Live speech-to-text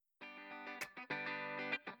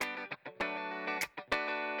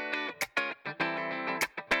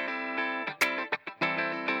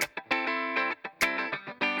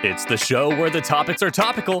It's the show where the topics are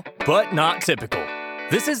topical, but not typical.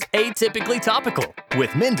 This is Atypically Topical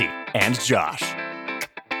with Mindy and Josh.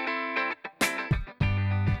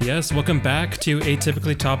 Yes, welcome back to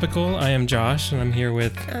Atypically Topical. I am Josh, and I'm here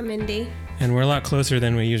with... I'm Mindy. And we're a lot closer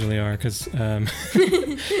than we usually are, because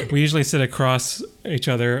we usually sit across each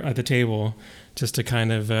other at the table just to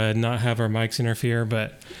kind of not have our mics interfere,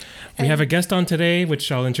 but... We have a guest on today,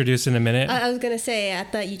 which I'll introduce in a minute. I was going to say, I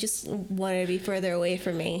thought you just wanted to be further away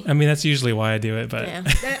from me. I mean, that's usually why I do it, but... Yeah.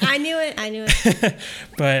 I knew it.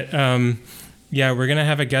 But, yeah, we're going to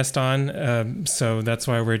have a guest on, so that's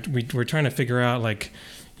why we're trying to figure out, like,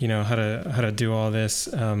 you know, how to do all this.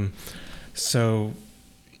 So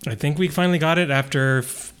I think we finally got it after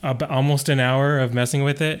almost an hour of messing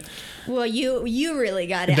with it. Well, you really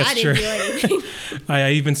got it. That's I didn't true. do anything.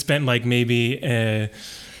 I even spent, like, maybe...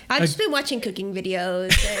 I've just been watching cooking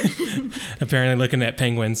videos. And apparently looking at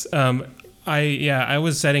penguins. I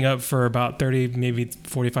was setting up for about 30, maybe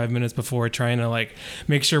 45 minutes before, trying to like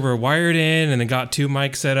make sure we're wired in, and then got two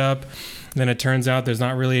mics set up. Then it turns out there's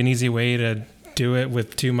not really an easy way to do it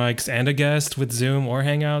with two mics and a guest with Zoom or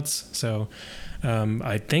Hangouts. So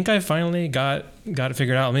I think I finally got it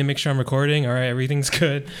figured out. Let me make sure I'm recording. All right, everything's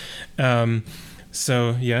good.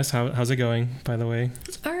 So yes, how's it going, by the way?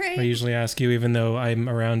 all right. I usually ask you, even though I'm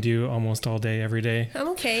around you almost all day, every day. I'm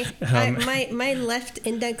okay. My left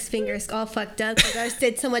index finger is all fucked up because I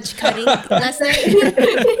did so much cutting last night.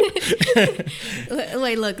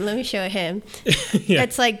 Wait, look, let me show him. Yeah.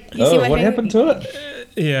 It's like, you see my what finger? happened to it?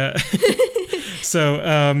 Yeah.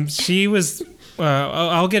 So she was...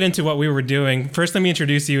 I'll get into what we were doing. First, let me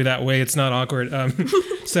introduce you. That way it's not awkward.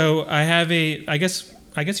 So I have I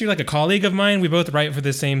guess you're like a colleague of mine. We both write for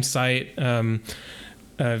the same site.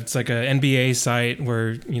 It's like a NBA site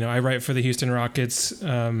where, you know, I write for the Houston Rockets.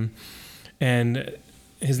 And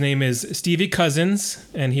his name is Stevie Cousins,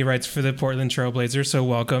 and he writes for the Portland Trailblazers. So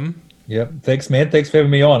welcome. Yep. Thanks, man. Thanks for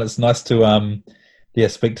having me on. It's nice to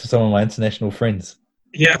speak to some of my international friends.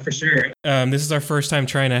 Yeah, for sure. This is our first time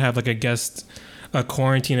trying to have like a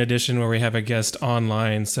quarantine edition where we have a guest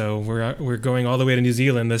online. So we're going all the way to New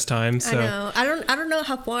Zealand this time. So I know. I don't know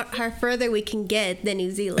how further we can get than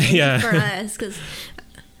New Zealand for us, because.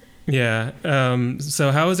 Yeah.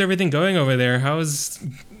 So how is everything going over there? How is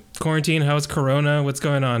quarantine? How is Corona? What's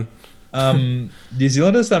going on? New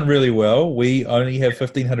Zealand has done really well. We only have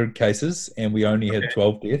 1,500 cases and we only had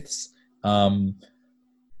 12 deaths.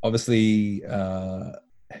 Obviously, I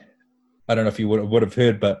don't know if you would have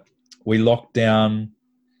heard, but we locked down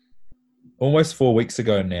almost 4 weeks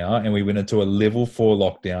ago now, and we went into a level 4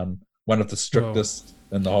 lockdown, one of the strictest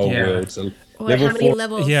in the whole world. So Wait, how many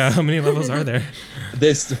levels? Yeah, how many levels are there?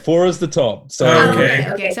 There's 4 is the top. So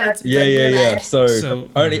okay. So it's yeah. So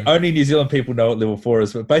only New Zealand people know what level 4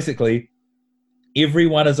 is, but basically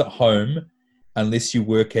everyone is at home unless you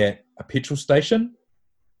work at a petrol station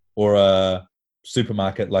or a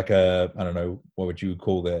supermarket, like I don't know, what would you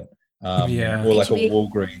call that? Or like a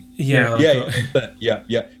Walgreens.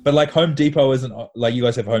 Yeah. But like Home Depot isn't, like you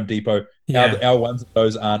guys have Home Depot. Yeah. Our ones,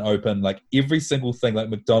 those aren't open. Like every single thing, like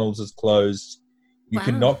McDonald's is closed. You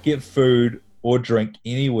cannot get food or drink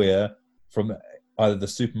anywhere from either the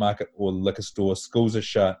supermarket or liquor store. Schools are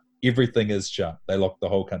shut. Everything is shut. They locked the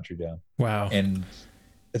whole country down. Wow. And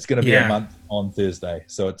it's going to be a month on Thursday.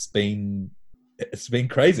 So it's been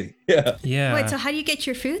crazy. Yeah. Wait, so how do you get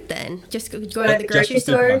your food then? Just go to the grocery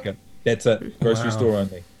store? Supermarket. That's it. Grocery store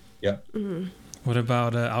only. Yeah. Mm-hmm. What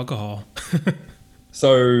about alcohol?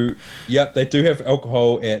 So, they do have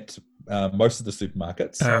alcohol at most of the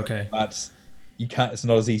supermarkets. Oh, okay. But you can't. It's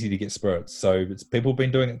not as easy to get spirits. So people have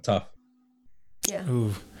been doing it tough. Yeah.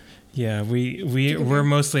 Ooh. Yeah, we're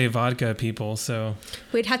mostly vodka people, so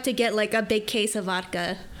we'd have to get like a big case of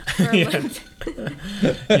vodka. We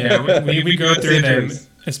go through them,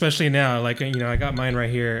 especially now. Like, you know, I got mine right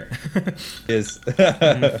here. Yes.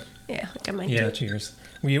 Yeah, I got mine. Yeah, too. cheers.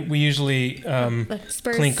 We usually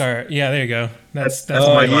Spurs. clink our. Yeah, there you go. That's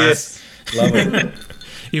my glass. Yes. Love it.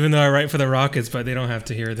 Even though I write for the Rockets, but they don't have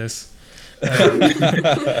to hear this.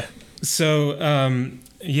 So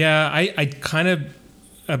I kind of,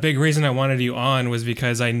 a big reason I wanted you on was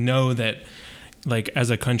because I know that, like, as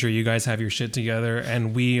a country, you guys have your shit together,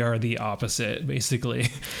 and we are the opposite, basically.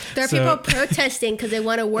 There are people protesting because they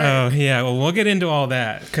want to work. Oh, yeah. Well, we'll get into all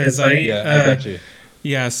that because I got you.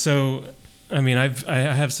 Yeah. So, I mean, I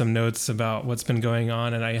have some notes about what's been going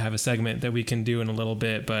on, and I have a segment that we can do in a little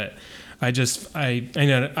bit, but I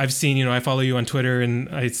know I've seen, you know, I follow you on Twitter and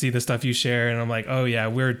I see the stuff you share, and I'm like, oh yeah,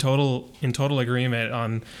 we're in total agreement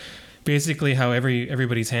on basically how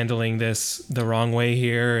everybody's handling this the wrong way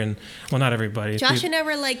here, and well, not everybody. Josh and I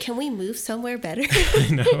were like, can we move somewhere better? I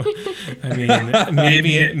know. I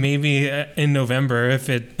mean, maybe in November if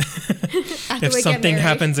if something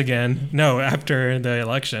happens again. No, after the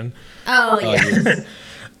election. Oh yeah. Yes.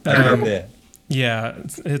 There. Yeah,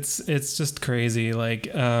 it's just crazy. Like,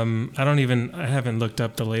 I haven't looked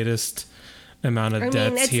up the latest amount of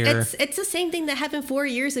deaths here. It's the same thing that happened 4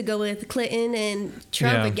 years ago with Clinton and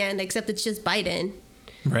Trump again, except it's just Biden.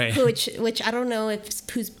 Right. Which I don't know if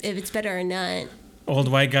it's better or not. Old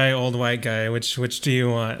white guy. Which do you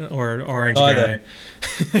want? Or orange Either.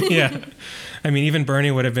 guy? Yeah. I mean, even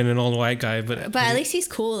Bernie would have been an old white guy, but at least he's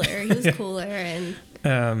cooler. He was cooler, and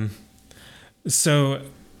so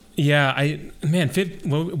yeah,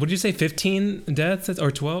 what did you say? 15 deaths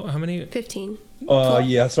or 12? How many? 15. Oh,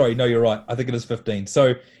 yeah. Sorry. No, you're right. I think it is 15.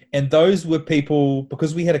 So, and those were people,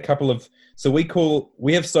 because we had a couple of, so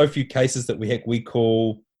we have so few cases that we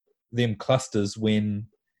call them clusters when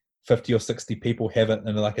 50 or 60 people have it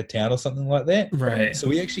in like a town or something like that. Right. So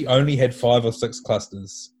we actually only had 5 or 6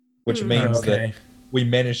 clusters, which means that we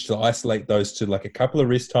managed to isolate those to like a couple of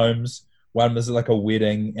rest homes. One was like a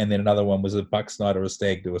wedding, and then another one was a bucks night or a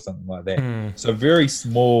stag do or something like that. So very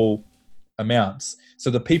small amounts. So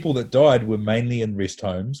the people that died were mainly in rest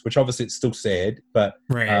homes, which obviously it's still sad, but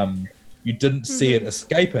you didn't see it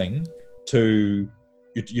escaping to,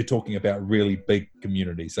 you're talking about really big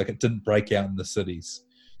communities. Like it didn't break out in the cities.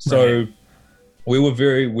 So we were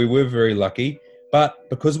very lucky, but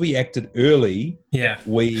because we acted early,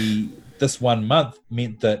 this 1 month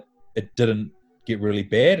meant that it didn't get really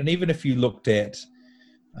bad. And even if you looked at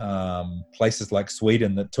places like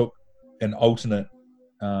Sweden that took an alternate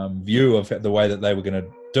view of the way that they were going to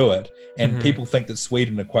do it, and people think that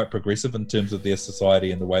Sweden are quite progressive in terms of their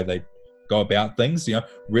society and the way they go about things. You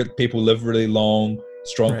know, people live really long,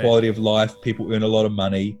 strong quality of life, people earn a lot of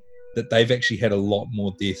money, that they've actually had a lot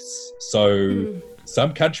more deaths. So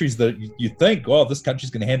some countries that you think, oh, this country's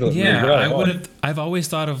going to handle it really well. I've always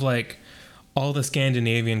thought of like all the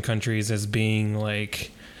Scandinavian countries as being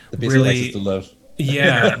like the best really places to live.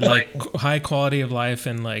 Yeah, like high quality of life,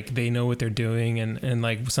 and like they know what they're doing, and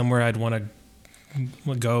like somewhere I'd want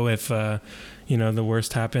to go if the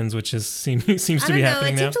worst happens, which seems to be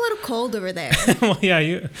happening now. It seems a little cold over there. Well, yeah,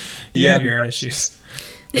 you have your issues.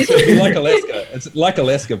 It's like Alaska. It's like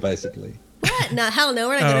Alaska, basically. What? No, hell no,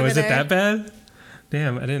 we're not going over there. Is it that bad?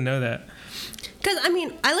 Damn, I didn't know that. Because I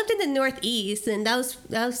mean, I lived in the Northeast, and that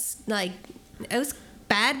was like, it was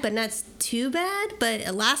bad, but not too bad. But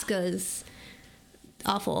Alaska is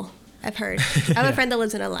awful, I've heard. I have a friend that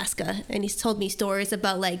lives in Alaska, and he's told me stories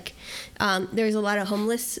about like there's a lot of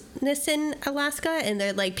homelessness in Alaska, and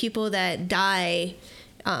they're like people that die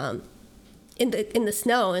in the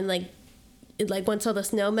snow, and like once all the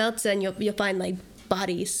snow melts, then you'll find like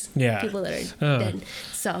bodies, people that are dead.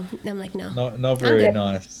 So I'm like, no, not very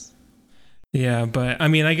nice. Yeah, but I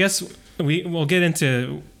mean, I guess we'll get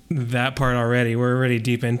into that part already. We're already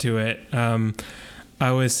deep into it.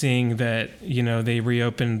 I was seeing that, they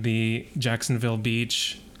reopened the Jacksonville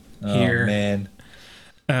Beach here. Oh,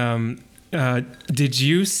 man. Did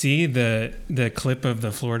you see the clip of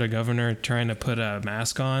the Florida governor trying to put a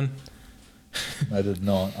mask on? I did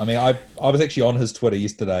not. I mean, I was actually on his Twitter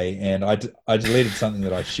yesterday, and I deleted something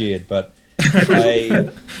that I shared, but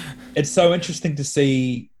it's so interesting to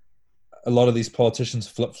see a lot of these politicians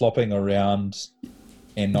flip-flopping around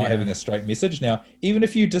and not having a straight message. Now, even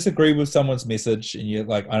if you disagree with someone's message and you're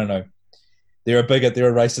like, I don't know, they're a bigot, they're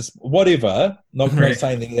a racist, whatever, not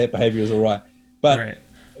saying that behavior is all right, but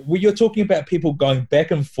when you're talking about people going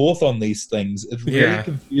back and forth on these things, it's really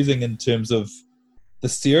confusing in terms of the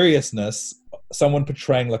seriousness. Someone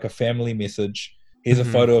portraying like a family message, here's a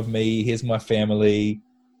photo of me, here's my family,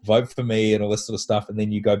 vote for me, and all this sort of stuff, and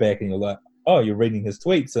then you go back and you're like, oh, you're reading his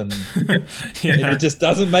tweets, and it just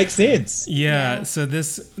doesn't make sense. So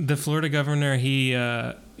the Florida governor, he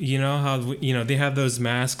you know how they have those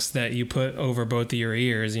masks that you put over both of your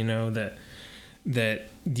ears,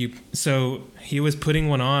 so he was putting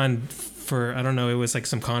one on for, I don't know, it was like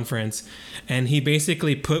some conference, and he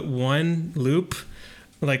basically put one loop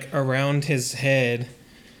like around his head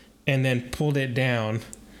and then pulled it down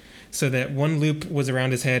so that one loop was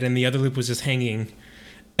around his head and the other loop was just hanging.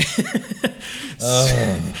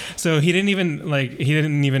 So he didn't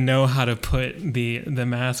even know how to put the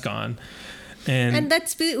mask on, and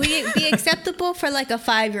that's be acceptable for like a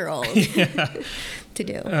 5-year-old to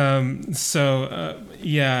do.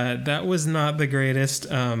 That was not the greatest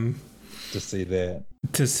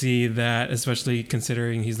to see that, especially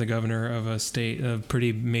considering he's the governor of a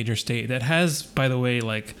pretty major state that has, by the way,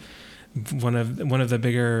 like one of the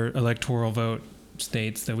bigger electoral vote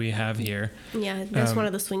states that we have here. Yeah, that's one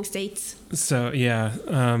of the swing states. So yeah,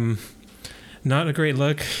 not a great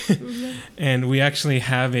look. Mm-hmm. And we actually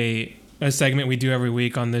have a segment we do every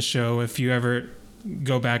week on this show. If you ever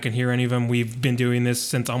go back and hear any of them, we've been doing this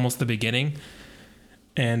since almost the beginning.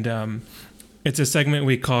 And it's a segment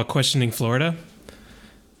we call Questioning Florida.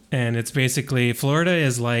 And it's basically, Florida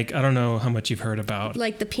is like, I don't know how much you've heard about.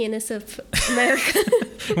 Like the penis of America.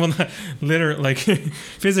 Well, not literally, like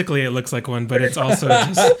physically it looks like one, but it's also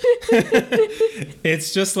just,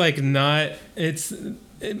 it's just like not, it's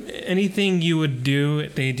anything you would do,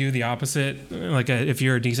 they do the opposite. Like if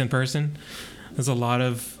you're a decent person, there's a lot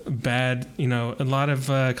of bad, a lot of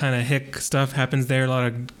kind of hick stuff happens there. A lot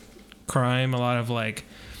of crime, a lot of like,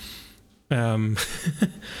 I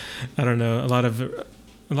don't know, a lot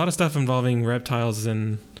of stuff involving reptiles.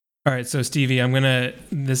 And all right, so Stevie,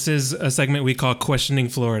 this is a segment we call Questioning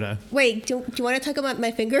Florida. Wait, do you want to talk about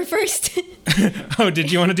my finger first? Oh,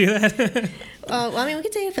 did you want to do that? Well, I mean, we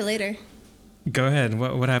can take it for later. Go ahead.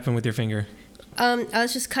 What happened with your finger? I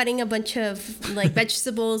was just cutting a bunch of like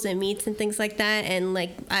vegetables and meats and things like that, and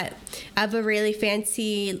like I have a really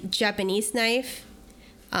fancy Japanese knife.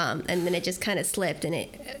 And then it just kind of slipped and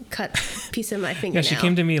it cut a piece of my fingernail. Yeah, she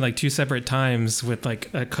came to me like 2 separate times with like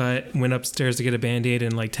a cut, went upstairs to get a Band-Aid,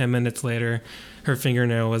 and like 10 minutes later, her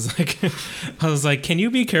fingernail was like, I was like, can you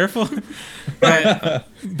be careful? But,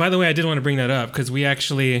 by the way, I did want to bring that up because we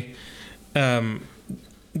actually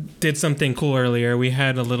did something cool earlier. We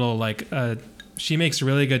had a little like, she makes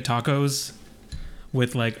really good tacos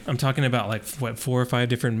with like, I'm talking about like 4 or 5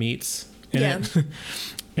 different meats in it.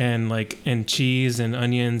 and cheese and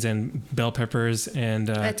onions and bell peppers and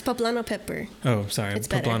it's poblano pepper. Oh, sorry, it's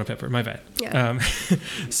poblano better. pepper. My bad. Yeah.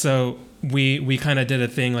 So we kind of did a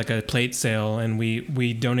thing like a plate sale, and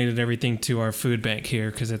we donated everything to our food bank here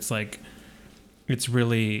because it's like it's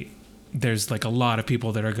really there's like a lot of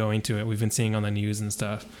people that are going to it. We've been seeing on the news and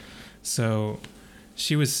stuff. So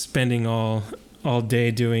she was spending all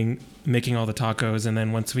day making all the tacos, and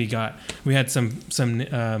then once we had some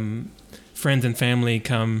friends and family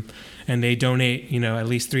come, and they donate at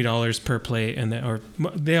least $3 per plate, and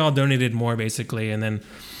they all donated more basically, and then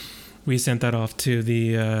we sent that off to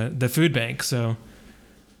the food bank. So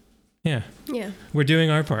yeah, we're doing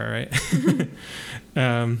our part, right?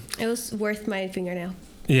 It was worth my fingernail.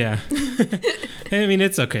 Yeah. I mean,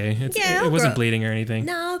 it's okay. It wasn't bleeding or anything.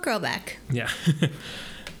 No, I'll grow back. Yeah.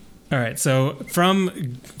 All right, so from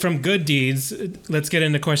good deeds, let's get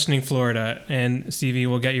into Questioning Florida, and Stevie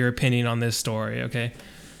will get your opinion on this story, okay?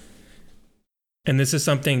 And this is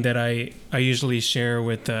something that I usually share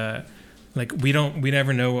with like we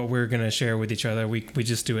never know what we're gonna share with each other. We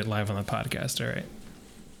just do it live on the podcast, all right?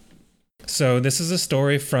 So this is a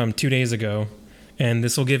story from 2 days ago, and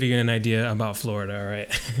this will give you an idea about Florida, all right?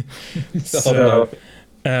 So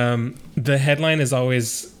the headline is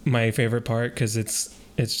always my favorite part because it's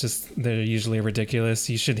just they're usually ridiculous.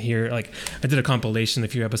 You should hear, like, I did a compilation a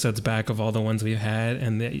few episodes back of all the ones we've had,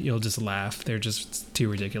 and you'll just laugh. They're just too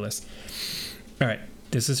ridiculous. All right,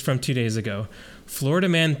 this is from 2 days ago. Florida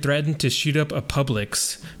man threatened to shoot up a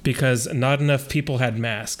Publix because not enough people had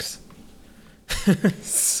masks.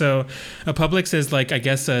 So a Publix is like, I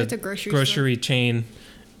guess, a grocery chain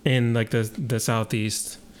in like the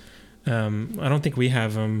Southeast. I don't think we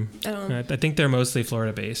have them. I think they're mostly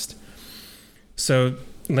Florida based. So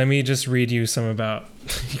let me just read you some about,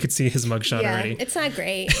 you could see his mugshot already. Yeah, it's not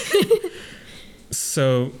great.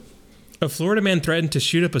 So a Florida man threatened to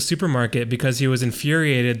shoot up a supermarket because he was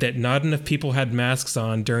infuriated that not enough people had masks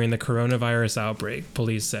on during the coronavirus outbreak,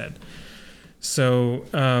 police said. So,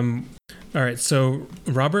 all right. So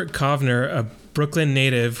Robert Kovner, a Brooklyn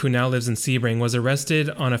native who now lives in Sebring, was arrested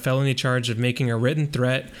on a felony charge of making a written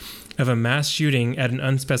threat of a mass shooting at an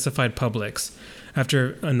unspecified Publix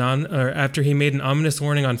after he made an ominous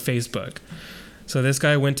warning on Facebook. So this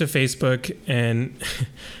guy went to Facebook and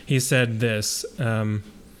he said this.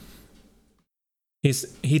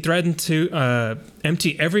 He threatened to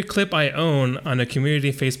empty every clip I own on a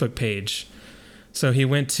community Facebook page. So he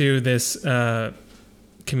went to this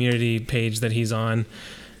community page that he's on.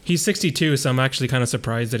 He's 62, so I'm actually kind of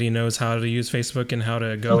surprised that he knows how to use Facebook and how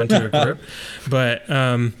to go into a group. But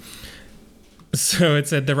so it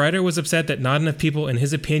said the writer was upset that not enough people, in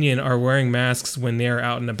his opinion, are wearing masks when they are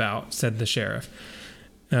out and about, said the sheriff.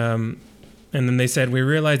 And then they said, we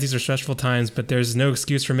realize these are stressful times, but there's no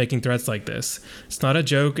excuse for making threats like this. It's not a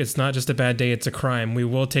joke. It's not just a bad day. It's a crime. We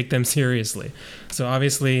will take them seriously. So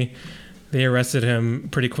obviously they arrested him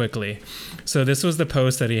pretty quickly. So this was the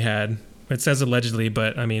post that he had. It says allegedly,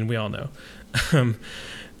 but I mean, we all know.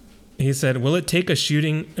 He said, "Will it take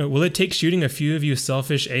shooting a few of you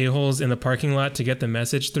selfish a-holes in the parking lot to get the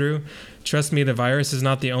message through? Trust me, the virus is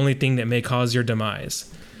not the only thing that may cause your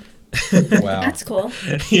demise." Wow. That's cool.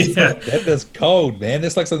 Yeah. That is cold, man.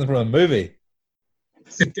 That's like something from a movie.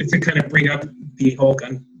 To kind of bring up the whole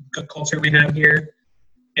gun culture we have here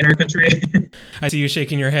in our country. I see you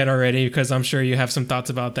shaking your head already because I'm sure you have some thoughts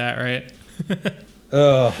about that, right?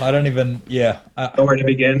 Oh, I don't even. Yeah. Know where to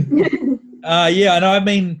begin. Yeah. No, I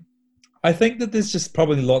mean, I think that there's just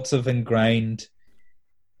probably lots of ingrained,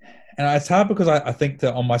 and it's hard because I think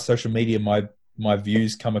that on my social media, my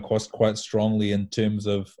views come across quite strongly in terms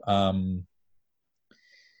of,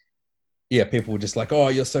 people were just like, oh,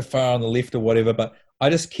 you're so far on the left or whatever. But I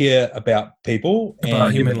just care about people and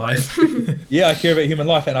About human life. Yeah, I care about human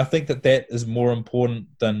life, and I think that is more important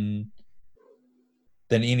than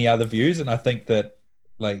any other views. And I think that,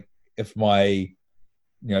 like, if my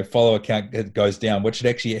follower count goes down, which it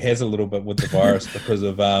actually has a little bit with the virus because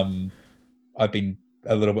of I've been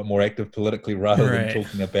a little bit more active politically rather than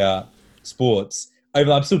talking about sports.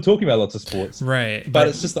 I'm still talking about lots of sports, right? But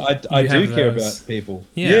it's just that I do care about people.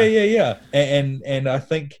 Yeah. And I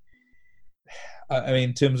think, I mean,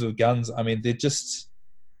 in terms of guns, I mean, it's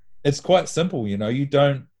quite simple.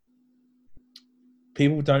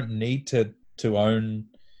 People don't need to own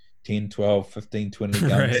 10, 12, 15, 20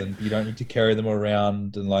 guns, right. And you don't need to carry them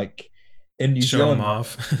around and, like, in New show Zealand. them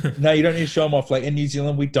off. No, you don't need to show them off. Like, in New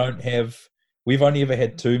Zealand, we've only ever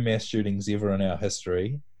had 2 mass shootings ever in our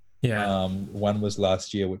history. Yeah. One was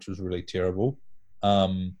last year, which was really terrible.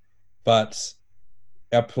 But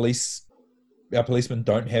our policemen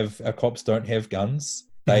our cops don't have guns.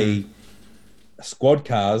 Squad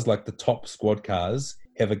cars, like the top squad cars,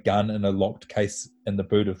 have a gun in a locked case in the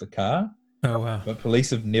boot of the car. Oh, wow. But police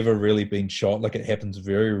have never really been shot. Like, it happens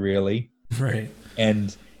very rarely. Right.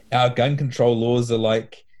 And our gun control laws are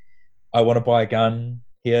like, I want to buy a gun.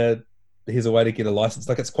 Here's a way to get a license.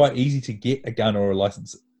 Like, it's quite easy to get a gun or a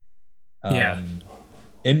license in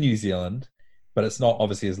New Zealand, but it's not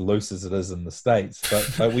obviously as loose as it is in the States.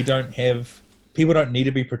 But we don't have, people don't need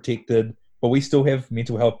to be protected, but we still have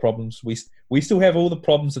mental health problems. We still have all the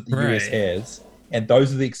problems that the US has. And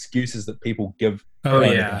those are the excuses that people give. Oh,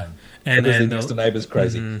 yeah. And the next door neighbor's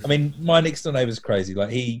crazy. I mean, my next door neighbor's crazy.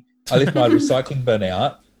 Like, I left my recycling bin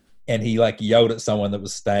out, and he, like, yelled at someone that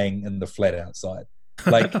was staying in the flat outside.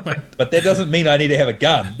 Like, but that doesn't mean I need to have a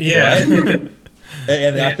gun. Yeah. Right?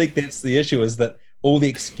 And I think that's the issue, is that all the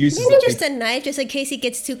excuses. Maybe just a knife, just in case he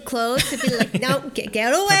gets too close, to be like, no,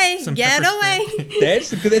 get away, get away.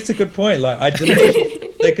 That's a good point. Like, I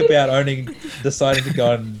didn't think about deciding to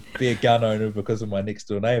go and be a gun owner because of my next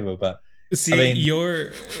door neighbor, but see, I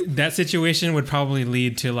mean, that situation would probably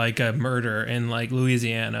lead to, like, a murder in, like,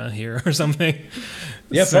 Louisiana here or something.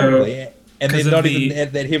 Yeah, probably, and they're not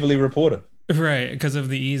even that heavily reported. Right, because of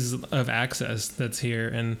the ease of access that's here,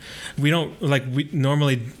 and we don't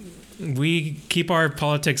we keep our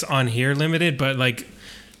politics on here limited, but, like,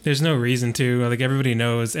 there's no reason to. Like, everybody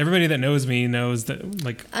that knows me knows that,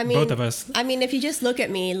 like, both of us. I mean, if you just look at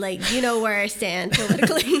me, like, you know where I stand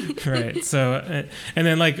politically. Right. So, and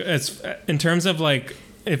then, like, as in terms of, like,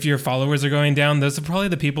 if your followers are going down, those are probably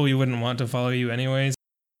the people you wouldn't want to follow you anyways.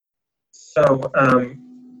 So,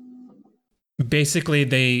 basically,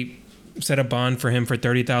 they set a bond for him for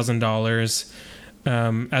 $30,000.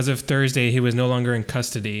 As of Thursday, he was no longer in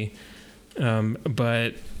custody.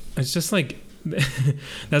 But it's just like,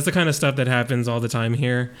 that's the kind of stuff that happens all the time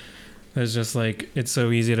here. It's just like, it's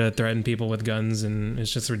so easy to threaten people with guns, and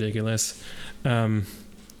it's just ridiculous.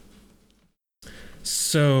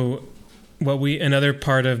 So another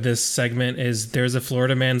part of this segment is there's a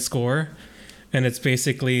Florida Man score, and it's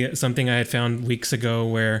basically something I had found weeks ago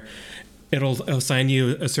where it'll assign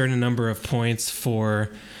you a certain number of points for,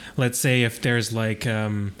 let's say, if there's like,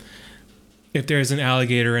 if there's an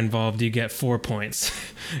alligator involved, you get 4 points,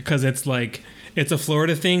 because it's like, it's a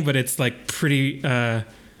Florida thing, but it's like pretty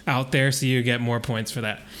out there, so you get more points for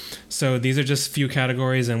that. So these are just few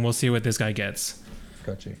categories, and we'll see what this guy gets.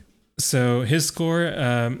 Gotcha. So his score,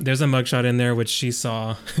 there's a mugshot in there, which she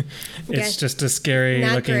saw. It's just a scary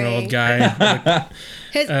looking old guy.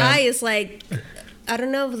 His eye is like, I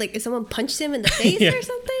don't know, like if someone punched him in the face or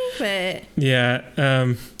something, but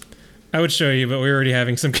yeah. I would show you, but we're already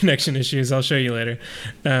having some connection issues. I'll show you later.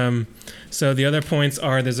 So the other points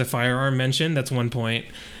are, there's a firearm mentioned. That's 1 point.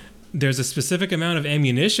 There's a specific amount of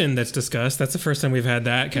ammunition that's discussed. That's the first time we've had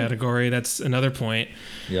that category. That's another point.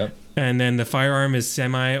 Yep. And then the firearm is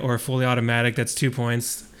semi or fully automatic. That's 2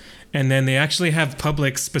 points. And then they actually have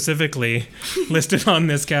Publix specifically listed on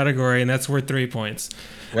this category, and that's worth 3 points.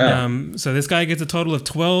 Wow. So this guy gets a total of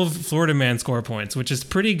 12 Florida Man score points, which is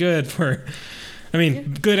pretty good for, I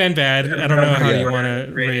mean, good and bad. I don't know how you want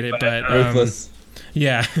to rate it, but Ruthless.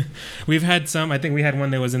 yeah. We've had some, I think we had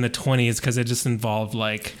one that was in the 20s because it just involved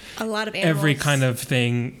like A lot of animals. every kind of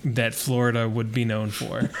thing that Florida would be known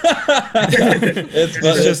for. It's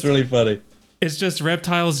funny. It's really funny. It's just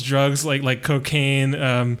reptiles, drugs like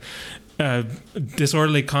cocaine,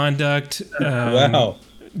 disorderly conduct, Wow.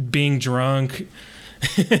 being drunk.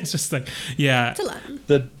 It's just like, yeah. It's a lot.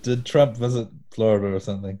 Did Trump visit Florida or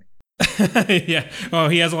something? Yeah. Oh,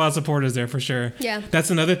 he has a lot of supporters there for sure. Yeah.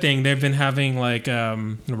 That's another thing. They've been having like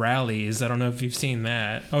rallies. I don't know if you've seen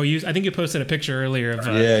that. Oh, I think you posted a picture earlier of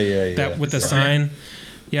Yeah. that with the sign.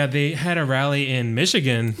 Yeah, they had a rally in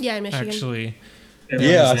Michigan. Yeah, in Michigan. Actually.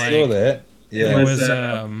 Yeah, I was saw that. Yeah. It was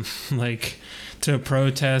like to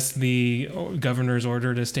protest the governor's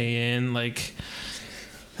order to stay in. Like,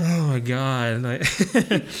 oh my God. Like,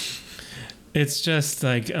 it's just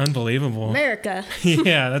like unbelievable. America.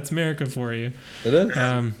 Yeah, that's America for you. It is.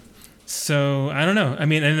 So I don't know. I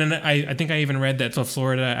mean, and then I think I even read that for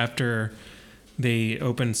Florida, after they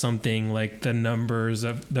opened something, like the number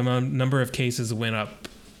of cases went up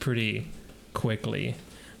pretty quickly.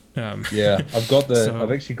 Yeah, So-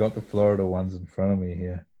 I've actually got the Florida ones in front of me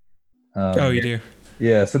here. Oh, you do?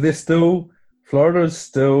 Yeah, so Florida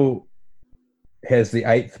still has the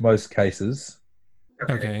 8th most cases.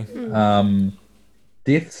 Okay.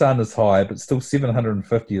 Deaths aren't as high, but still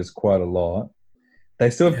 750 is quite a lot. They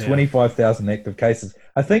still have Yeah. 25,000 active cases.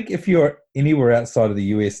 I think if you're anywhere outside of the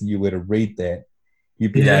US and you were to read that,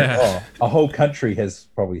 you'd be Yeah. like, oh, a whole country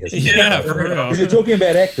probably has. Yeah, for real. Because you're talking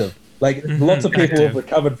about active. Like, lots of people have Active.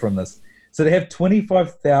 recovered from this. So they have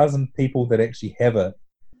 25,000 people that actually have it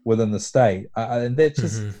within the state. And that's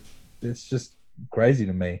just, it's just crazy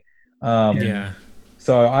to me. Yeah.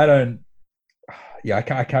 So I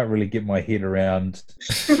can't really get my head around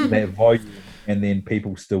that volume, and then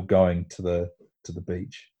people still going to the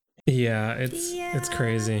beach. Yeah, it's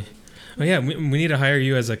crazy. Oh yeah, we need to hire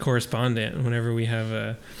you as a correspondent whenever we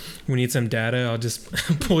need some data. I'll just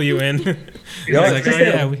pull you in. Yeah, It's like, just oh,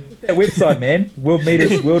 yeah, that website, man.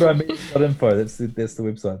 worldimeetings.info. That's the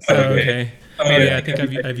website. So, okay. Oh yeah, I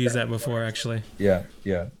think I've used that before actually. yeah.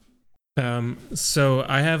 So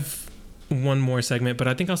I have one more segment, but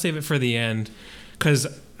I think I'll save it for the end, because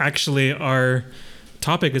actually our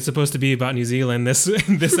topic is supposed to be about New Zealand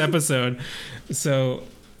this episode. So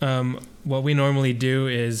what we normally do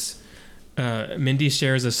is Mindy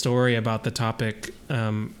shares a story about the topic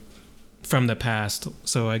from the past.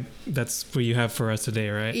 So that's what you have for us today,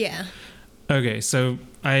 right? Yeah. Okay, so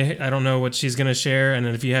I don't know what she's gonna share, and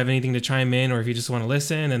then if you have anything to chime in, or if you just want to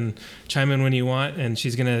listen and chime in when you want, and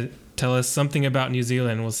she's gonna tell us something about New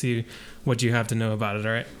Zealand. We'll see what you have to know about it.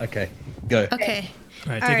 All right. Okay. Go. Okay.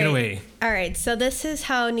 All right. Take it away. All right. So this is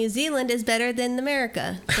how New Zealand is better than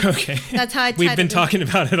America. Okay. That's how I We've been titled it. talking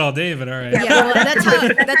about it all day, but all right. Yeah, well, that's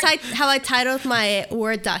how I titled my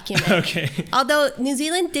Word document. Okay. Although New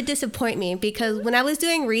Zealand did disappoint me, because when I was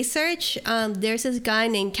doing research, there's this guy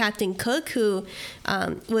named Captain Cook who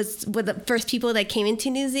was one of the first people that came into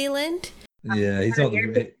New Zealand. Yeah, he's not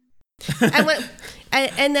the.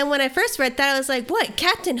 And then when I first read that, I was like, "What,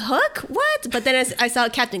 Captain Hook? What?" But then I saw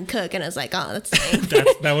Captain Cook, and I was like, "Oh, that's lame."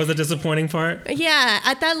 That was a disappointing part. Yeah,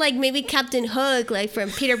 I thought like maybe Captain Hook, like from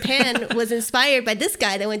Peter Pan, was inspired by this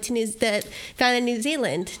guy that went to that found in New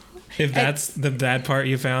Zealand. If that's the bad part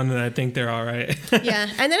you found, then I think they're all right. Yeah,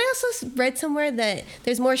 and then I also read somewhere that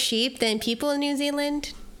there's more sheep than people in New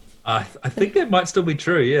Zealand. I think that might still be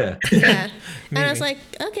true. Yeah. Yeah, and I Maybe. was like,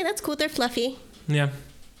 okay, that's cool. They're fluffy. Yeah.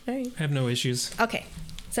 All right. I have no issues. Okay,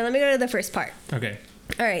 so let me go to the first part. Okay.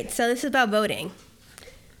 All right, so this is about voting.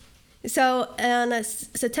 So on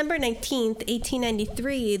September 19th,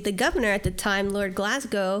 1893, the governor at the time, Lord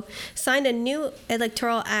Glasgow, signed a new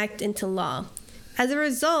electoral act into law. As a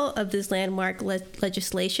result of this landmark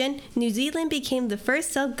legislation, New Zealand became the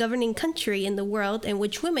first self-governing country in the world in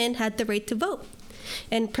which women had the right to vote.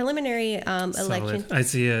 And preliminary election. Solid. I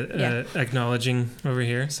see Yeah. acknowledging over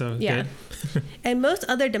here, so Yeah. good. And most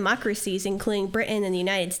other democracies, including Britain and the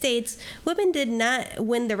United States, women did not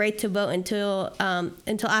win the right to vote until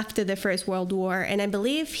after the First World War. And I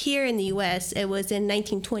believe here in the U.S. it was in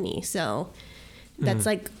 1920. So that's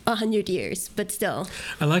like 100 years, but still.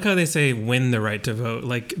 I like how they say win the right to vote.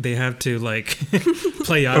 Like they have to like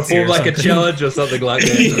play Yahtzee Perform or like a something. challenge or something like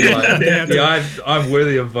that. Yeah, Like, I'm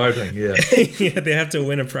worthy of voting. Yeah. Yeah, they have to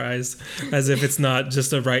win a prize, as if it's not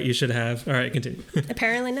just a right you should have. All right, continue.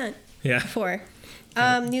 Apparently not. Yeah. before.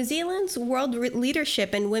 New Zealand's world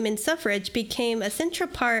leadership in women's suffrage became a central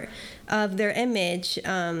part of their image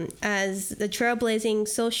as the trailblazing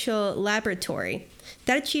social laboratory.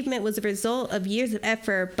 That achievement was a result of years of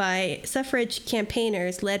effort by suffrage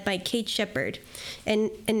campaigners led by Kate Shepherd. And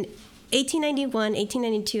in 1891,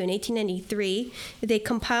 1892, and 1893, they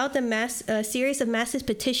compiled a series of massive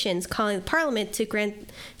petitions calling Parliament to grant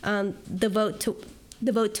the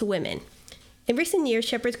vote to women. In recent years,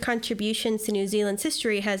 Shepherd's contributions to New Zealand's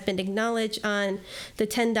history has been acknowledged on the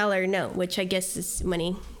 $10 note, which I guess is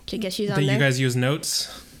money. I guess she's on Do there. you guys use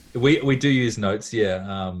notes? We do use notes,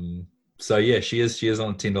 yeah. So yeah, she is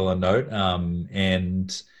on a $10 note.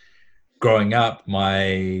 And growing up,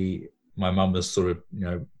 my mum was sort of,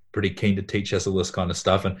 pretty keen to teach us all this kind of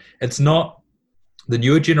stuff. And it's not the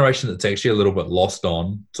newer generation that's actually a little bit lost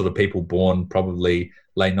on, sort of people born probably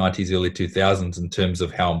late 90s, early 2000s, in terms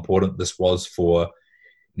of how important this was for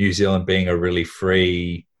New Zealand being a really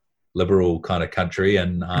free, liberal kind of country.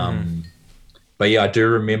 And but yeah, I do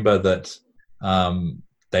remember that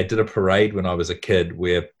they did a parade when I was a kid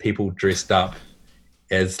where people dressed up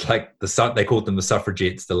as like they called them the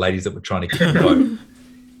suffragettes, the ladies that were trying to keep the vote.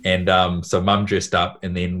 And so mum dressed up,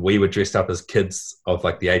 and then we were dressed up as kids of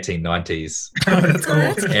like the 1890s. That's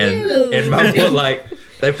cool. Cute. And mum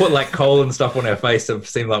put like coal and stuff on our face to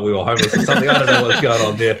seem like we were homeless or something. I don't know what's going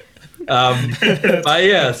on there. But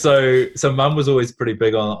yeah, so mum was always pretty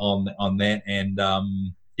big on that. And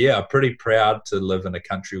yeah, pretty proud to live in a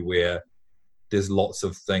country where there's lots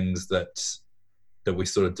of things that we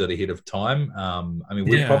sort of did ahead of time. I mean,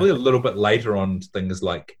 we're probably a little bit later on things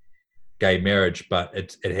like gay marriage, but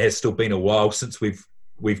it has still been a while since we've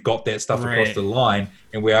got that stuff across the line,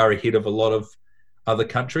 and we are ahead of a lot of other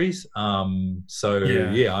countries. So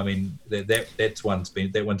yeah, I mean that one's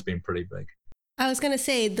been pretty big. I was gonna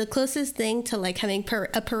say the closest thing to like having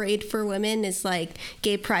a parade for women is like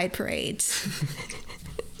gay pride parades.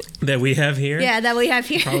 That we have here? Yeah, that we have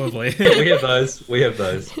here. Probably. We have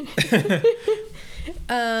those.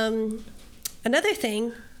 Another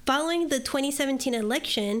thing. Following the 2017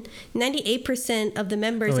 election, 98% of the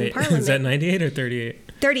members in Parliament... Is that 98 or 38?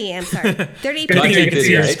 38, I'm sorry. 38%. I think I can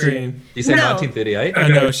see your screen. You say No. 1938?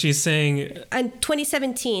 No, she's saying... In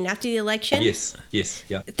 2017, after the election, Yes,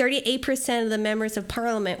 yeah. 38% of the members of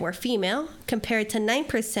Parliament were female, compared to 9% in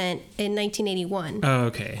 1981. Oh,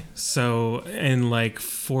 okay. So in like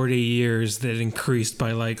 40 years, that increased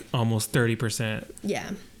by like almost 30%.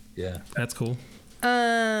 Yeah. That's cool.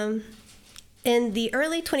 In the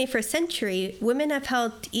early 21st century, women have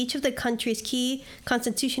held each of the country's key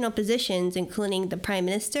constitutional positions, including the Prime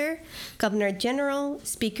Minister, Governor General,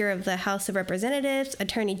 Speaker of the House of Representatives,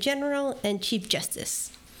 Attorney General, and Chief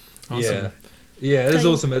Justice. Awesome. Yeah, it is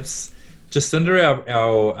awesome. It's Jacinda,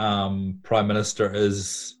 our Prime Minister,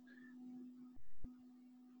 is...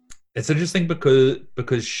 It's interesting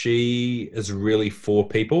because she is really for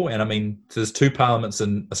people. And I mean, there's two parties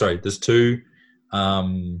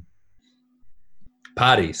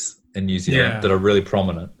in New Zealand that are really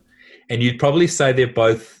prominent, and you'd probably say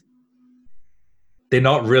they're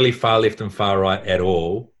not really far left and far right at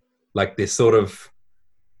all. Like they're sort of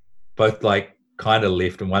both like kind of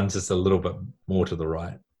left, and one's just a little bit more to the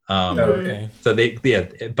right. Okay. So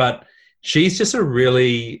but she's just an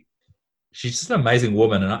amazing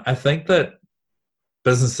woman, and I think that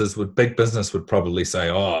big business would probably say,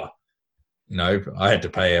 I had to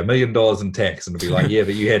pay $1 million in tax, and it'd be like, yeah,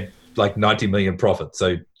 but you had like 90 million profit,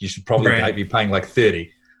 so you should probably be paying like 30.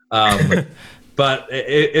 But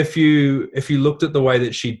if you looked at the way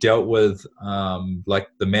that she dealt with like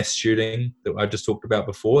the mass shooting that I just talked about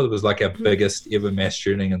before, it was like our biggest ever mass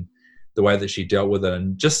shooting, and the way that she dealt with it,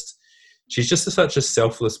 and she's just such a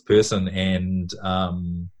selfless person. And I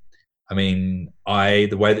mean,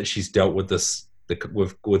 the way that she's dealt with this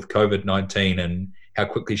with COVID-19 and how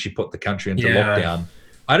quickly she put the country into lockdown.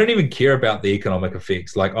 I don't even care about the economic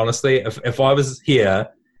effects. Like, honestly, if I was here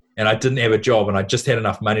and I didn't have a job and I just had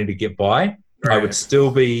enough money to get by, I would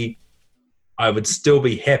still be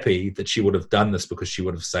happy that she would have done this, because she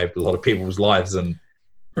would have saved a lot of people's lives. And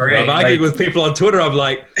I've argued with people on Twitter. I'm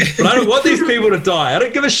like, but I don't want these people to die. I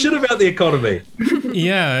don't give a shit about the economy.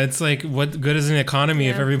 Yeah, it's like, what good is an economy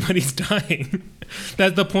if everybody's dying?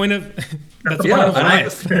 That's the point of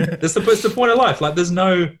life. That's the point of life. Like, there's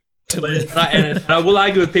no... And I will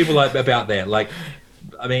argue with people about that. Like,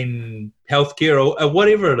 I mean, healthcare or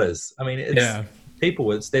whatever it is. I mean, it's people.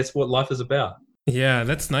 That's what life is about. Yeah,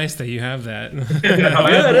 that's nice that you have that. It is.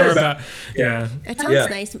 It sounds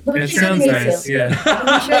nice. It sounds nice. Yeah.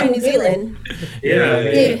 I'm sure in New Zealand.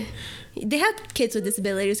 Yeah. They have kids with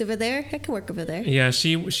disabilities over there. I can work over there. Yeah,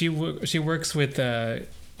 she works with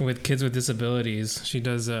with kids with disabilities. She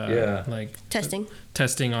does like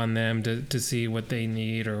Testing on them to see what they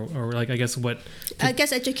need or like I guess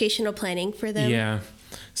educational planning for them. Yeah.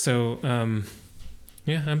 So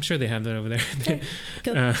yeah, I'm sure they have that over there. Okay.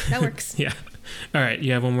 Cool. That works. Yeah. All right.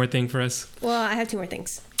 You have one more thing for us? Well, I have two more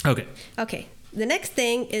things. Okay. The next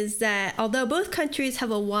thing is that although both countries have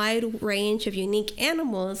a wide range of unique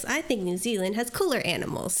animals, I think New Zealand has cooler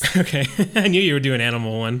animals. Okay. I knew you were doing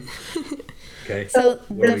animal one. Okay. So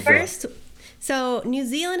so New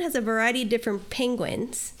Zealand has a variety of different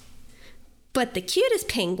penguins, but the cutest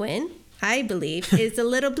penguin, I believe, is the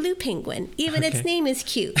little blue penguin. Even its name is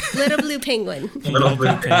cute. Little blue penguin. Little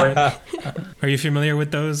blue penguin. Are you familiar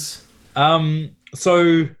with those?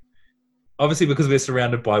 So obviously because we're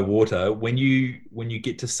surrounded by water, when you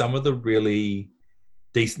get to some of the really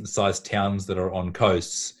decent sized towns that are on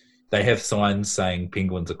coasts, they have signs saying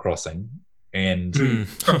penguins are crossing. And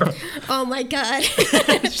oh my God.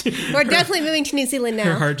 We're definitely moving to New Zealand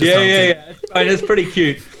now. Yeah. It's pretty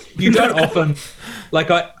cute. You don't often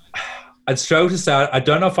I'd struggle to say. I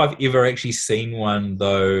don't know if I've ever actually seen one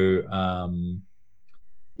though,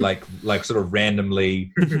 like sort of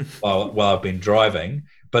randomly while I've been driving.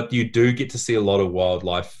 But you do get to see a lot of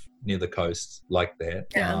wildlife near the coast like that,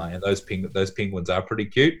 and those penguins are pretty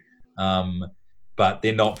cute. But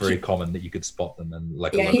they're not very common that you could spot them in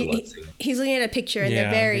like a local. He's looking at a picture, and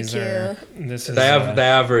they're very cute. They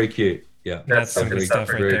are very cute. Yeah, that's some good stuff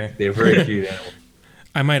right there. They're very cute animals.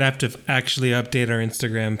 I might have to actually update our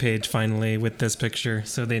Instagram page finally with this picture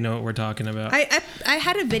so they know what we're talking about. I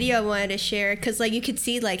had a video I wanted to share because like you could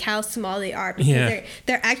see like how small they are because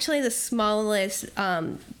they're actually the smallest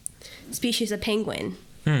species of penguin.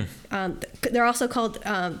 They're also called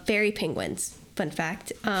fairy penguins. Fun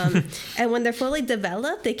fact. And when they're fully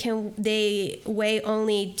developed, they weigh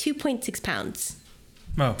only 2.6 pounds.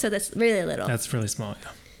 Oh, so that's really little. That's really small.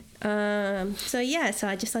 Yeah. So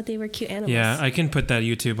I just thought they were cute animals. Yeah, I can put that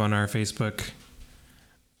YouTube on our Facebook.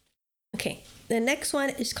 Okay. The next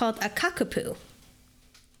one is called a cockapoo.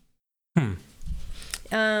 So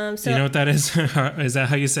you know what that is? Is that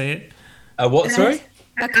how you say it? What? Sorry?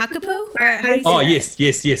 A cockapoo? Oh,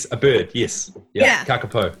 yes. A bird. Yes. Yeah.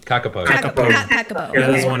 Kakapo. Yeah,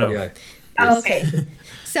 that's one of them. Oh, okay.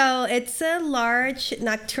 So it's a large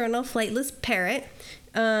nocturnal flightless parrot.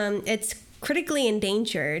 It's critically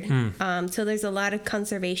endangered. So there's a lot of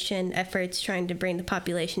conservation efforts trying to bring the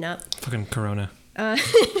population up. Fucking Corona.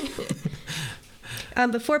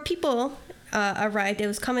 Before people arrived, it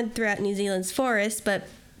was common throughout New Zealand's forests, but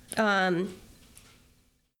but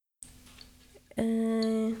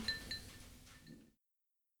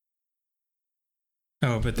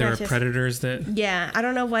there are predators that... Yeah, I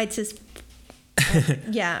don't know why it says...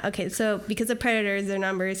 yeah, okay, so because of predators, their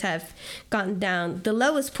numbers have gone down. The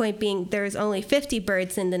lowest point being there's only 50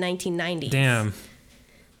 birds in the 1990s. Damn.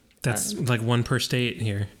 That's like one per state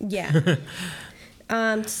here. Yeah.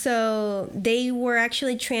 So they were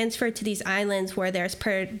actually transferred to these islands where there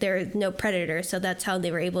are no predators, so that's how they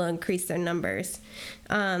were able to increase their numbers.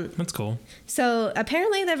 That's cool. So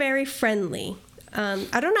apparently they're very friendly.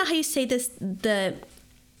 I don't know how you say this. The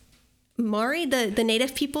Maori, the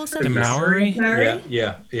native people. The Maori?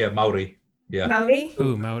 Yeah, Maori. Yeah. Maori?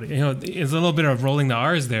 Ooh, Maori. You know, it's a little bit of rolling the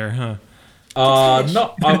R's there, huh?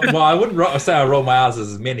 Well, I wouldn't say I roll my R's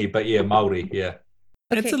as many, but yeah, Maori, yeah.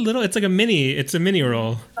 Okay. It's a mini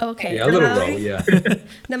roll. Okay. Yeah, a little roll, yeah.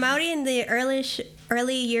 The Maori and the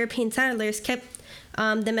early European settlers kept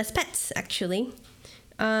them as pets, actually.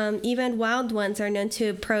 Even wild ones are known to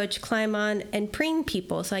approach, climb on, and preen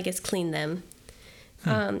people, so I guess clean them.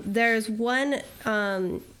 There's one,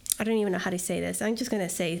 I don't even know how to say this. I'm just going to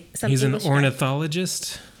say something. He's an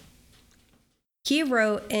ornithologist? He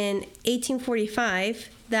wrote in 1845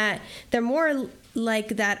 that they're more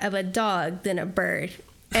like that of a dog than a bird.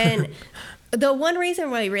 And the one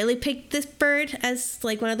reason why I really picked this bird as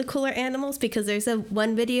like one of the cooler animals, because there's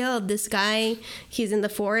one video of this guy, he's in the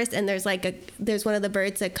forest and there's one of the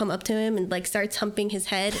birds that come up to him and like starts humping his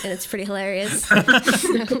head, and it's pretty hilarious. We're gonna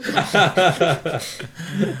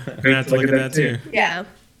have to look at that too. Yeah.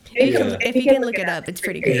 If you can look it up, it's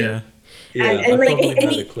pretty good. Yeah.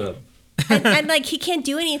 And like he can't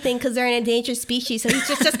do anything because they're an endangered species, so he's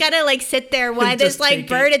just gotta like sit there while this like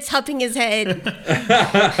bird is humping his head.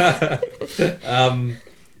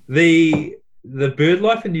 The bird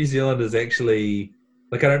life in New Zealand is actually,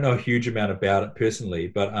 like, I don't know a huge amount about it personally,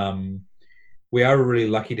 but we are really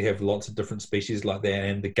lucky to have lots of different species like that,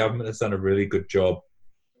 and the government has done a really good job,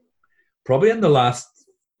 probably in the last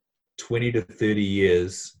 20 to 30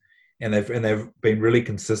 years, and they've been really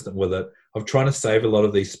consistent with it, of trying to save a lot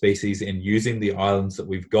of these species and using the islands that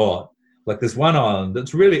we've got like there's one island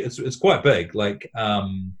that's really it's quite big, like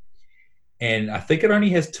and I think it only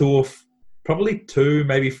has probably two,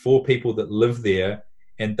 maybe four people that live there,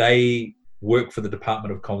 and they work for the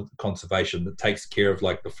Department of Conservation that takes care of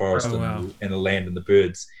like the forest and the land and the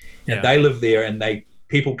birds. And they live there, and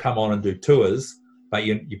people come on and do tours, but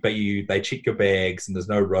they check your bags, and there's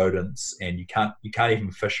no rodents, and you can't even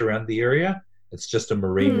fish around the area. It's just a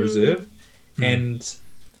marine reserve. And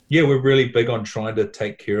yeah, we're really big on trying to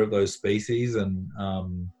take care of those species, and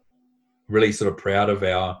really sort of proud of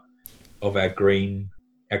our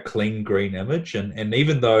clean green image. And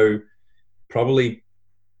even though probably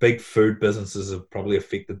big food businesses have probably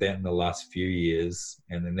affected that in the last few years,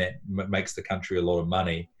 and then that makes the country a lot of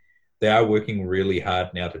money, they are working really hard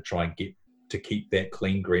now to try and keep that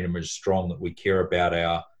clean green image strong, that we care about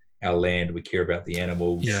our land, we care about the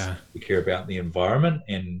animals, we care about the environment.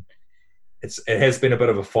 And it has been a bit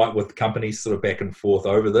of a fight with companies sort of back and forth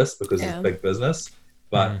over this, because it's big business,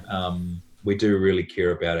 but we do really care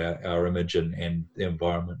about our image and the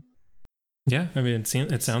environment. Yeah, I mean,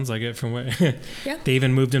 it sounds like it from what they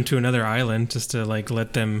even moved him to another island just to like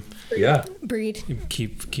let them breed,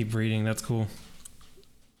 keep breeding. That's cool.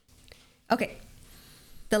 Okay,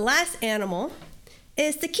 the last animal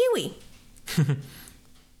is the kiwi.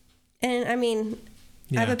 And I mean,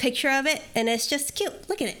 I have a picture of it, and it's just cute.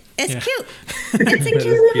 Look at it. It's cute. It's a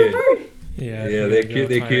cute little bird. Yeah, they're cute.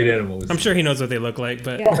 They're cute animals. I'm sure he knows what they look like,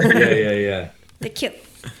 but yeah. They're cute.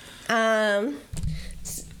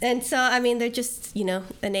 And so, I mean, they're just,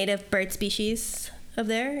 a native bird species of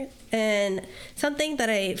there. And something that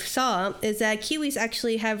I saw is that kiwis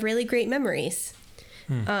actually have really great memories.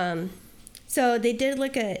 So they did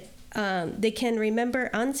look at, they can remember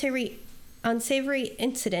unsavory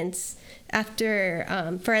incidents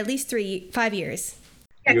after, for at least 5 years.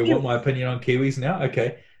 You want my opinion on kiwis now?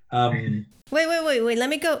 Okay. Wait. Let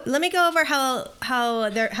me go over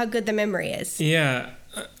how good the memory is. Yeah.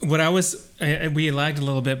 We lagged a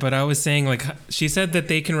little bit, but I was saying, like, she said that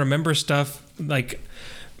they can remember stuff like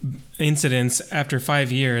incidents after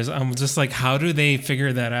 5 years. I'm just like, how do they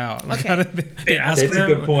figure that out? Like, how do they ask That's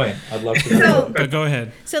them? a good point. I'd love to know. But go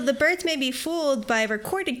ahead. So the birds may be fooled by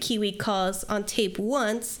recorded kiwi calls on tape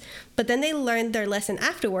once, but then they learn their lesson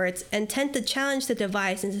afterwards and tend to challenge the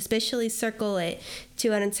device and suspiciously circle it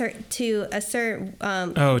to assert to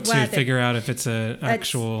figure out if it's an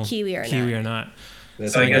actual kiwi or not.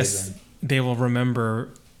 So I guess they will remember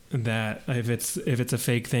that if it's a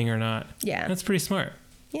fake thing or not. Yeah, that's pretty smart.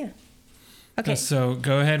 Yeah. Okay. So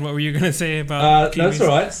go ahead. What were you gonna say about? No, that's all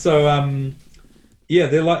right. So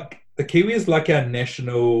they're like, the kiwi is like our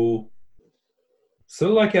national, sort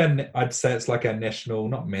of like I'd say it's like our national,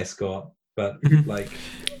 not mascot, but like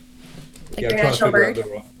your national bird.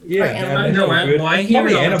 Why I hear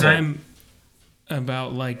all the time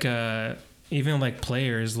about like even like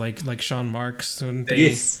players like Sean Marks, when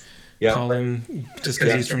they call him just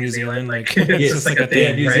because he's from New Zealand, like it's just like a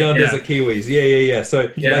thing. New Zealanders are Kiwis. Yeah.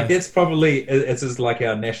 So like that's probably it's just like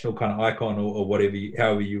our national kind of icon or whatever,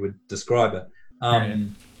 however you would describe it.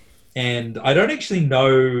 And I don't actually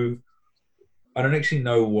know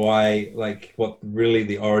why, like what really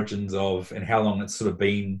the origins of and how long it's sort of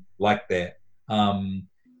been like that.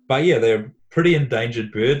 But yeah, they're a pretty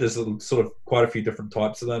endangered bird. There's sort of quite a few different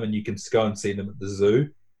types of them, and you can go and see them at the zoo.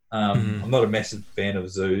 I'm not a massive fan of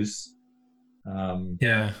zoos.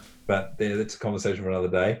 But that's a conversation for another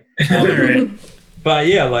day. But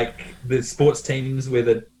yeah, like the sports teams where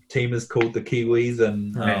the team is called the Kiwis,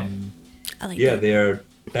 and they are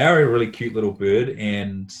a really cute little bird.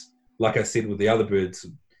 And like I said with the other birds,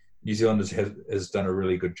 New Zealand has done a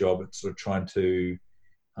really good job at sort of trying to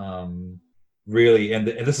really, and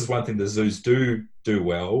this is one thing the zoos do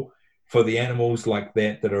well for the animals like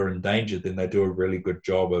that are endangered. Then they do a really good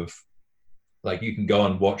job of, like, you can go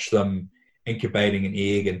and watch them incubating an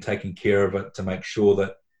egg and taking care of it to make sure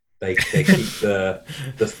that they keep the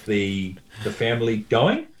family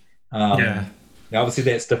going. Now obviously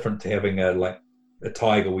that's different to having a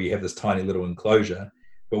tiger where you have this tiny little enclosure,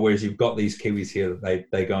 but whereas you've got these Kiwis here that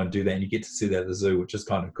they go and do that, and you get to see that at the zoo, which is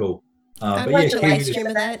kind of cool. I'd watch a live stream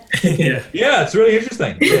of that. Yeah, it's really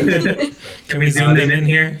interesting. Can we zoom them in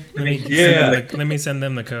here? Let me send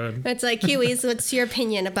them the code. It's like, Kiwis, what's your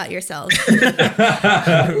opinion about yourselves?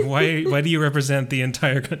 Why do you represent the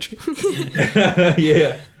entire country?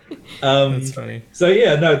 That's funny. So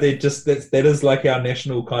they're just that is like our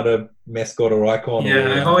national kind of mascot or icon.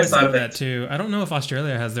 Yeah, I've always thought of that too. I don't know if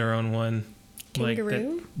Australia has their own one.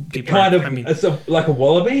 Kangaroo? It's like a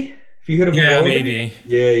wallaby. Have you heard of a wallaby? Maybe.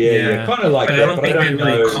 Yeah. Kind of like but that. I don't think they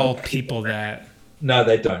really call people that. No,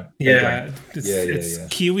 they don't. They Yeah, don't. it's Yeah.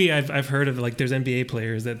 Kiwi. I've heard of, like, there's NBA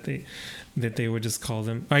players that they would just call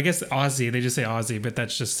them. I guess Aussie. They just say Aussie, but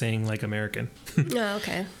that's just saying like American. Oh,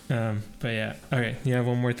 okay. But yeah. All right. You have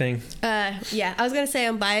one more thing. Yeah, I was gonna say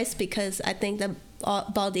I'm biased because I think the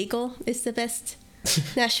bald eagle is the best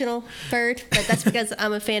national bird, but that's because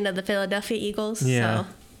I'm a fan of the Philadelphia Eagles. Yeah. So.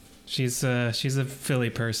 She's a Philly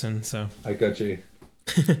person, so. I got you.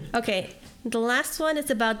 Okay, the last one is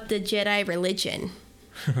about the Jedi religion.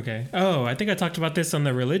 Okay. Oh, I think I talked about this on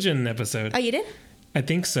the religion episode. Oh, you did? I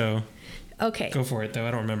think so. Okay. Go for it, though.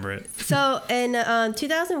 I don't remember it. So in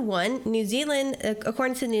 2001, New Zealand,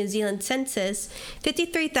 according to the New Zealand census,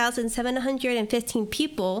 53,715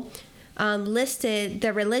 people listed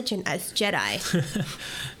their religion as Jedi.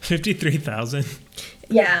 53,000.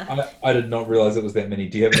 Yeah. I did not realize it was that many.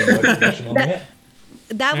 Do you have any more information on that?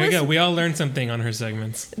 That There we go. was We all learned something on her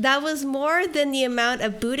segments. that was more than the amount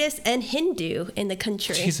of Buddhists and Hindu in the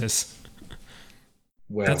country. Jesus.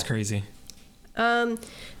 Wow. That's crazy.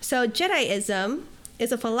 So Jediism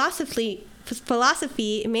is a philosophy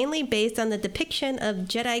mainly based on the depiction of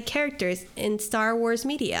Jedi characters in Star Wars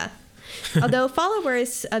media. Although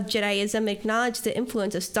followers of Jediism acknowledge the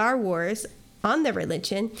influence of Star Wars on their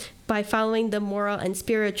religion by following the moral and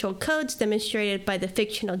spiritual codes demonstrated by the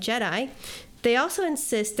fictional Jedi, they also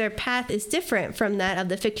insist their path is different from that of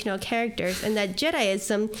the fictional characters and that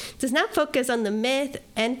Jediism does not focus on the myth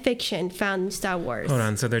and fiction found in Star Wars. Hold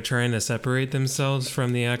on. So they're trying to separate themselves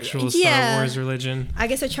from the actual Yeah. Star Wars religion? I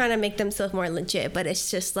guess they're trying to make themselves more legit, but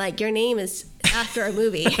it's just like your name is after a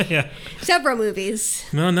movie. Yeah. Several movies.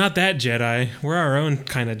 No, not that Jedi. We're our own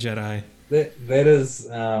kind of Jedi. That is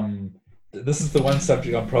this is the one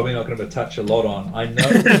subject I'm probably not going to touch a lot on. I know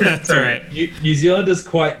That's all right. New Zealand is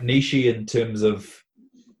quite nichey in terms of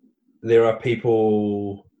there are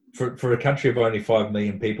people for a country of only 5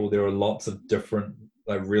 million people. There are lots of different,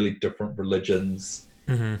 like really different religions,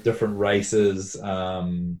 different races,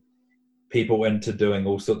 people into doing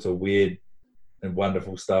all sorts of weird and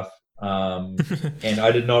wonderful stuff. And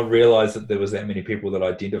I did not realize that there was that many people that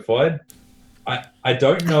identified. I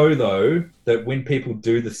don't know though that when people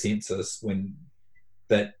do the census,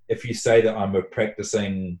 that if you say that I'm a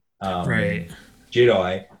practicing Right.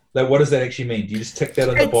 Jedi, like what does that actually mean? Do you just tick that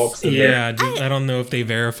in the box? And Yeah, I don't know if they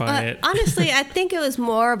verify it. Honestly, I think it was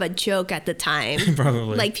more of a joke at the time.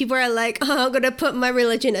 Probably. Like people are like, "Oh, I'm gonna put my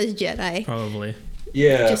religion as Jedi." Probably.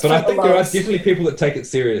 Yeah, Just but for I the think there are loves. definitely people that take it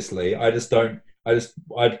seriously. I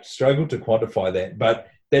struggle to quantify that, but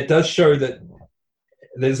that does show that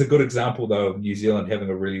there's a good example though of New Zealand having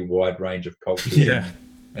a really wide range of cultures Yeah.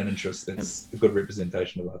 and interests. That's a good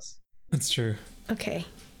representation of us. That's true. Okay.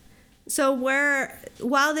 So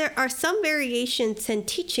while there are some variations in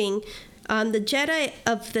teaching, the Jedi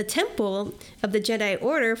of the Temple of the Jedi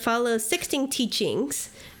Order follows 16 teachings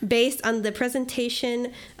based on the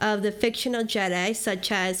presentation of the fictional Jedi,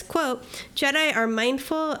 such as, quote, Jedi are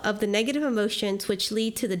mindful of the negative emotions which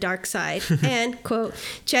lead to the dark side, and, quote,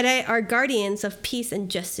 Jedi are guardians of peace and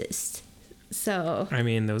justice. So, I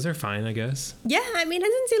mean, those are fine, I guess. yeah, I mean, it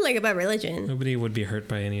doesn't seem like about religion. Nobody would be hurt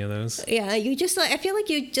by any of those. Yeah, you just like, I feel like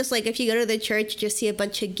you just like, if you go to the church, you just see a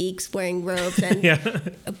bunch of geeks wearing robes and Yeah.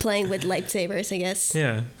 playing with lightsabers, I guess.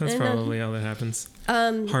 Yeah, that's I know. probably all that happens.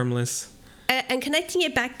 Harmless. And connecting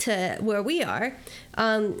it back to where we are,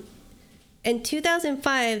 in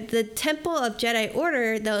 2005, the Temple of Jedi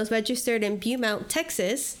Order that was registered in Beaumont,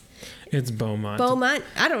 Texas, It's Beaumont. Beaumont,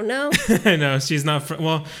 I don't know. I know she's not from.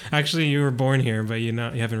 Well, actually, you were born here, but you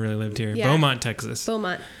haven't really lived here. Yeah. Beaumont, Texas.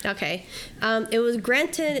 Beaumont, okay. It was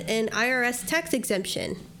granted an IRS tax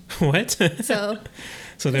exemption. What? So,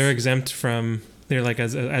 So they're exempt from. They're like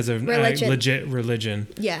as a Religion. legit religion.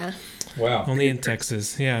 yeah. Wow. Only in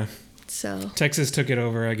Texas. Yeah, So, Texas took it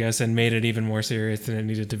over, I guess, and made it even more serious than it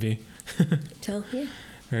needed to be. yeah,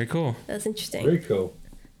 Very cool. that's interesting. Very cool.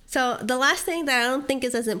 So the last thing that I don't think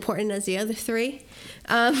is as important as the other three,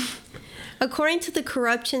 according to the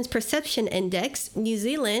Corruption's Perception Index, New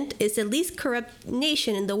Zealand is the least corrupt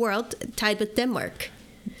nation in the world, tied with Denmark.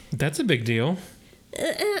 That's a big deal.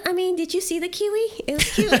 I mean, did you see the kiwi? It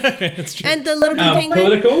was cute. That's true. And the little blue penguin.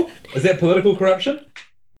 Political? Is that political corruption?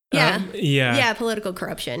 Yeah. Yeah. Yeah, political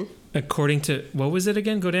corruption. According to what was it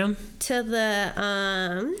again? Go down. To the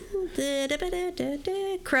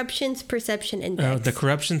Corruption's Perception Index. Oh, the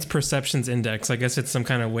Corruption's Perceptions Index. I guess it's some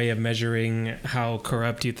kind of way of measuring how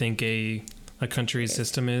corrupt you think a country's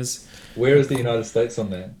system is. Where is the United States on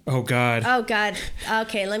that? Oh God. Oh God.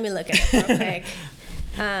 Okay, let me look at it real quick.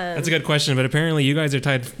 That's a good question, but apparently you guys are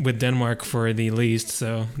tied with Denmark for the least,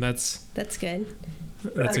 so that's That's good.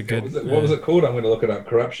 a good. What was it called? I'm going to look it up.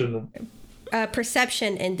 Corruption.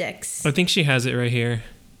 perception index. I think she has it right here.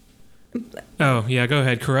 Oh, yeah, go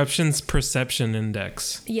ahead. Corruption's perception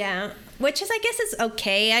index. Yeah, which is, I guess, is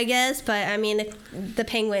okay, I guess. But I mean, the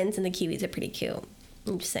penguins and the kiwis are pretty cute.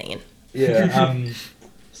 I'm just saying. Yeah.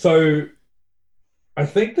 So I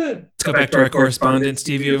think that Let's go back to our correspondent,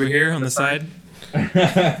 Stevie, over here on the side.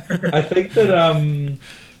 I think that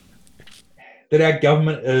that our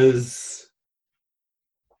government is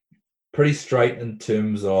pretty straight in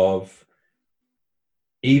terms of,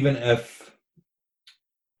 even if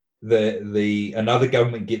the another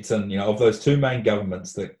government gets in, of those two main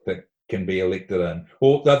governments that can be elected in,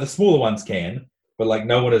 or the smaller ones can, but like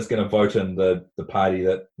no one is going to vote in the party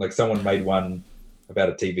that, like, someone made one about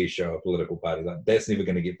a TV show, a political party, like that's never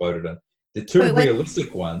going to get voted in. The two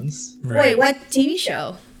realistic ones. Right. Wait, what TV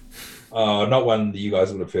show? Not one that you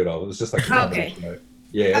guys would have heard of. It was just like a comedy show.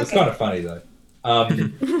 Yeah, it was kind of funny though.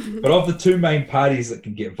 But of the two main parties that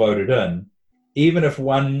can get voted in, even if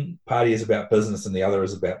one party is about business and the other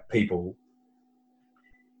is about people,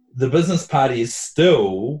 the business party is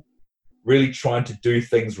still really trying to do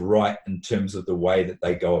things right in terms of the way that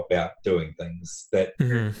they go about doing things. That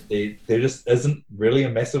there just isn't really a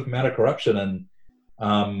massive amount of corruption.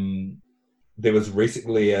 And there was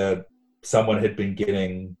recently someone had been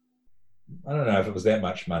getting, I don't know if it was that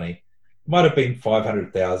much money. It might have been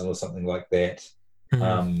 500,000 or something like that.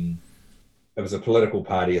 It was a political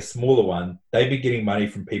party, a smaller one. They'd be getting money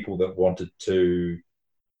from people that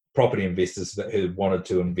property investors who wanted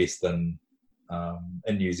to invest in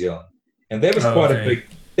New Zealand, and that was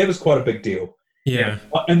quite a big deal. Yeah.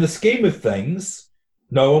 In the scheme of things,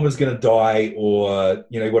 no one was going to die, or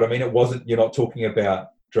what I mean. It wasn't. You're not talking about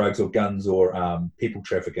drugs or guns or people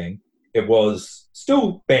trafficking. It was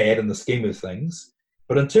still bad in the scheme of things,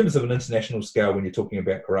 but in terms of an international scale, when you're talking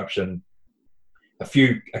about corruption,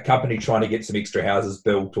 a company trying to get some extra houses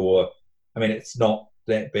built, or, I mean, it's not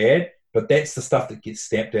that bad, but that's the stuff that gets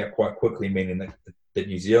stamped out quite quickly, meaning that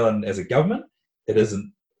New Zealand as a government, it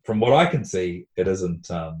isn't, from what I can see, it isn't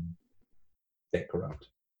that corrupt.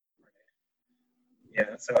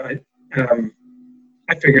 Yeah, so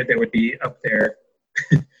I figured they would be up there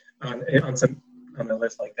on a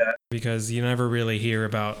list like that. Because you never really hear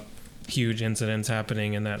about huge incidents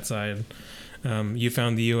happening in that side. You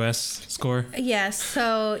found the U.S. score? Yes,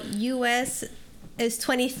 so U.S. is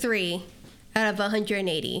 23 out of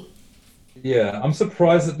 180. Yeah, I'm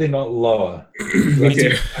surprised that they're not lower. Me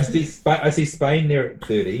too. I see Spain there at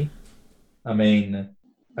 30. I mean,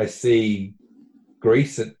 I see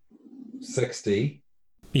Greece at 60.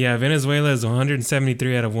 Yeah, Venezuela is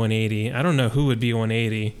 173 out of 180. I don't know who would be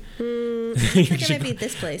 180. I think it might be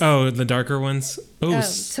this place. Oh, the darker ones? Oh,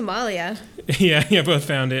 Somalia. Yeah, both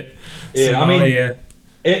found it. Yeah, Somalia.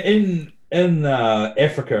 I mean, in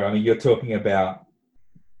Africa, I mean, you're talking about,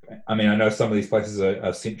 I mean, I know some of these places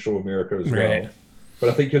are Central America as well, but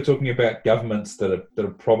I think you're talking about governments that are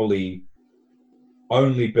probably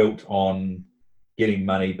only built on getting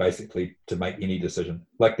money, basically, to make any decision.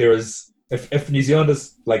 Like, there is, if New Zealand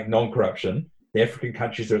is like non-corruption, the African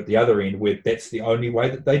countries are at the other end where that's the only way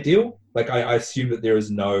that they deal. Like, I assume that there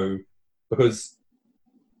is no, because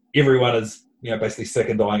everyone is, basically sick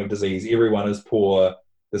and dying of disease. Everyone is poor.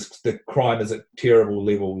 The crime is at terrible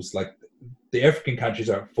levels. Like, the African countries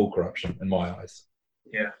are at full corruption in my eyes.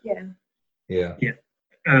 Yeah.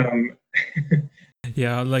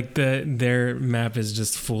 Yeah, like their map is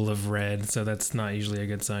just full of red, so that's not usually a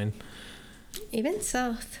good sign. Even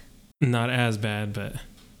South. Not as bad, but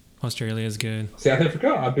Australia is good. South Africa,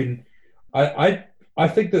 I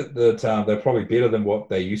think that they're probably better than what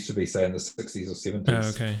they used to be, say, in the 60s or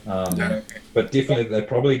 70s. Oh, okay. But definitely, they've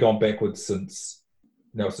probably gone backwards since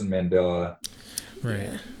Nelson Mandela.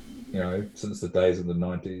 Right. Since the days of the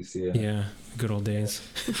 90s. Yeah, good old days.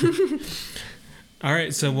 All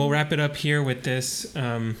right, so we'll wrap it up here with this.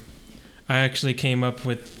 I actually came up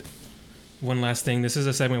with one last thing. This is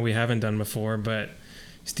a segment we haven't done before, but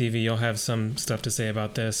Stevie, you'll have some stuff to say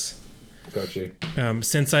about this. Got you.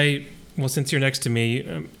 Since you're next to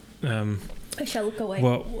me, I shall look away.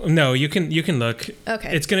 Well, no, you can look.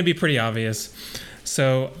 Okay. It's going to be pretty obvious.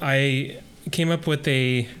 So I came up with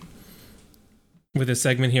a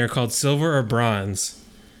segment here called Silver or Bronze.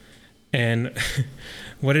 And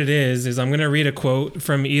what it is I'm going to read a quote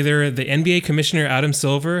from either the NBA commissioner Adam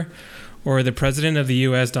Silver or the president of the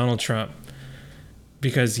U.S. Donald Trump.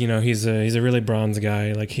 Because, he's a really bronze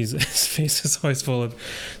guy. Like, his face is always full of.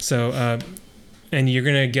 So, and you're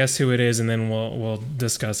going to guess who it is, and then we'll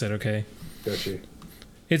discuss it, okay? Got you.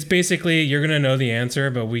 It's basically, you're going to know the answer,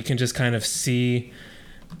 but we can just kind of see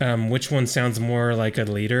which one sounds more like a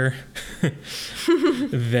leader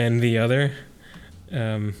than the other.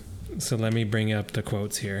 So let me bring up the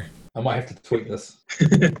quotes here. I might have to tweet this.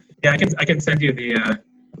 Yeah, I can send you the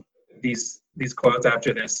these quotes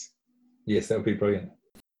after this. Yes, that would be brilliant.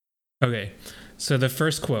 Okay, so the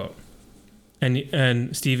first quote,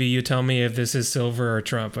 and Stevie, you tell me if this is silver or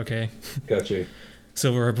Trump, okay? Got you.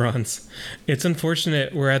 Silver or bronze. It's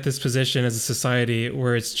unfortunate we're at this position as a society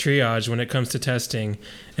where it's triage when it comes to testing,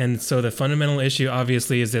 and so the fundamental issue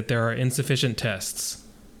obviously is that there are insufficient tests.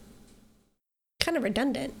 Kind of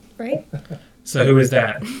redundant, right? So who is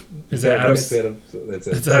that? Is that Adam? That's it.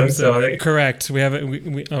 It's Adam Silver. Correct. We have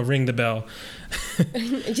it. I'll ring the bell.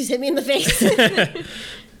 It just hit me in the face.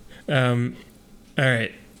 All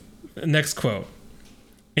right. Next quote.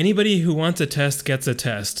 Anybody who wants a test gets a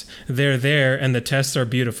test. They're there, and the tests are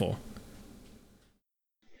beautiful.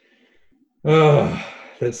 Oh,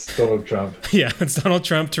 that's Donald Trump. Yeah, it's Donald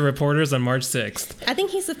Trump to reporters on March 6th. I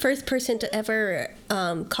think he's the first person to ever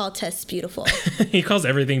call tests beautiful. He calls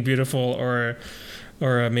everything beautiful or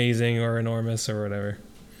amazing or enormous or whatever.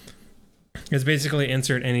 It's basically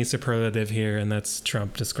insert any superlative here, and that's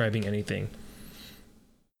Trump describing anything.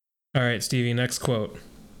 All right, Stevie, next quote.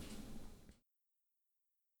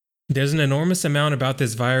 There's an enormous amount about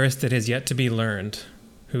this virus that has yet to be learned.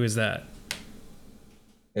 Who is that?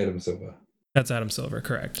 Adam Silver. That's Adam Silver,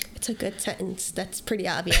 correct. It's a good sentence. That's pretty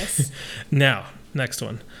obvious. Now, next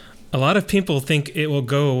one. A lot of people think it will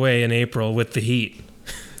go away in April with the heat.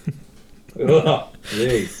 Oh,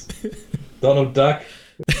 jeez. Donald Duck.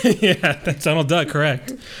 Yeah, that's Donald Duck,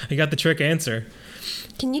 correct. I got the trick answer.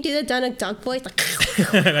 Can you do the Donald Duck voice?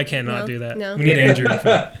 I cannot No, do that. no. We need Andrew for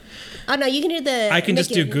that. Oh no, you can do the. I can just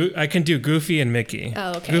Mickey. do I can do Goofy and Mickey.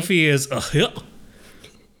 Oh, okay. Goofy is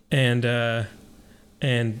and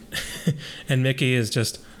and Mickey is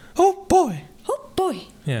just oh boy. Oh boy!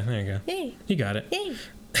 Yeah, there you go. Yay! You got it. Yay!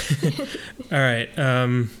 All right.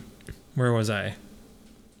 Where was I?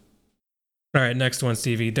 All right, next one,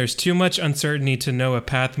 Stevie. There's too much uncertainty to know a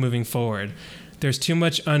path moving forward. There's too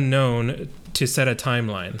much unknown to set a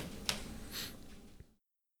timeline.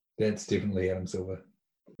 That's definitely Adam Silver.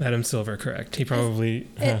 Adam Silver, correct. He probably...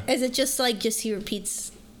 Is it just he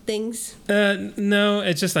repeats things? No,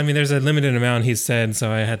 it's just, there's a limited amount he said,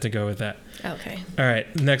 so I had to go with that. Okay. All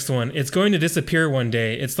right, next one. It's going to disappear one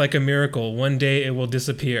day. It's like a miracle. One day it will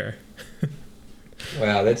disappear.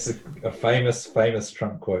 Wow, that's a famous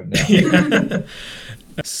Trump quote now.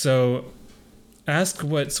 So, ask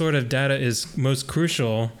what sort of data is most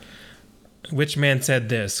crucial. Which man said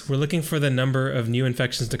this? We're looking for the number of new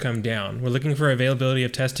infections to come down. We're looking for availability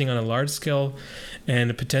of testing on a large scale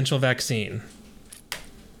and a potential vaccine.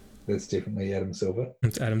 That's definitely Adam Silver.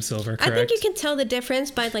 It's Adam Silver, correct? I think you can tell the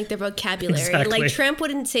difference by the vocabulary. Exactly. Like Trump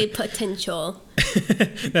wouldn't say potential.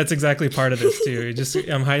 That's exactly part of this too.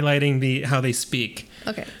 I'm highlighting how they speak.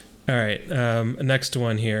 Okay. All right, next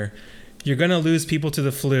one here. You're going to lose people to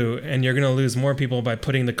the flu, and you're going to lose more people by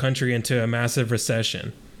putting the country into a massive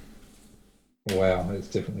recession. Wow, that's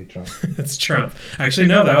definitely Trump. That's Trump. Actually,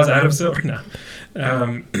 no, that was Adam Silver. No.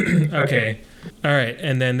 Okay. All right,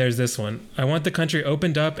 and then there's this one. I want the country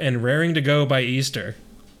opened up and raring to go by Easter.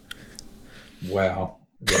 Wow.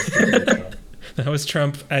 That's definitely Trump. That was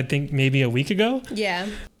Trump, I think, maybe a week ago. Yeah.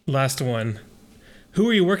 Last one. Who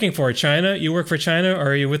are you working for? China? You work for China,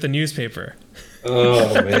 or are you with a newspaper?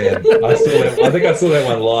 Oh man, I think I saw that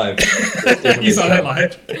one live. You saw that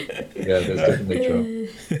live? Yeah, that's definitely Trump.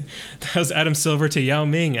 That was Adam Silver to Yao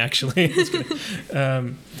Ming, actually.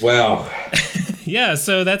 Wow. Yeah,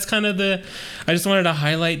 so that's kind of I just wanted to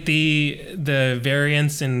highlight the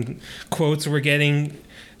variance in quotes we're getting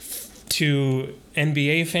to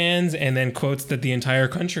NBA fans, and then quotes that the entire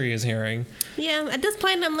country is hearing. Yeah, at this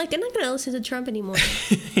point, I'm not going to listen to Trump anymore.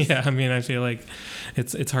 Yeah, I feel like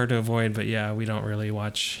it's hard to avoid, but yeah, we don't really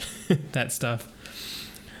watch that stuff.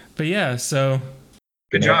 But yeah, so...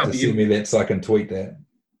 Good You job. have to send me that so I can tweet that.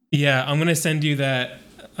 Yeah, I'm going to send you that.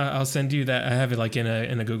 I'll send you that. I have it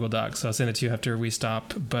in a Google Doc, so I'll send it to you after we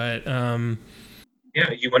stop. But... Yeah,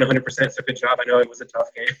 you won 100%, so good job. I know it was a tough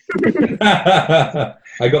game.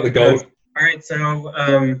 I got the gold. All right, so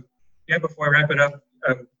before I wrap it up,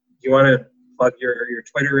 do you want to plug your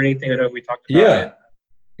Twitter or anything? I know we talked about it.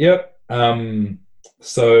 Yep.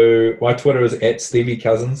 So my Twitter is at Stevie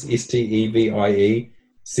Cousins,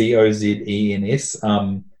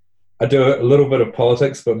 StevieCozens. I do a little bit of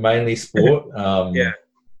politics, but mainly sport. Yeah.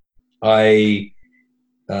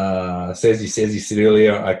 As you said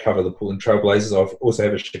earlier, I cover the Portland Trailblazers. I also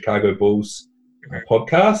have a Chicago Bulls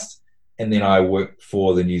podcast, and then I work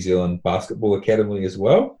for the New Zealand Basketball Academy as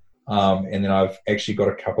well. And then I've actually got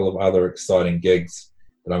a couple of other exciting gigs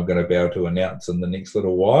that I'm going to be able to announce in the next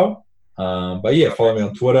little while. But yeah, follow me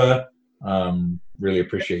on Twitter. really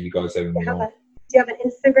appreciate you guys having me on. Do you have an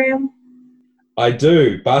Instagram? I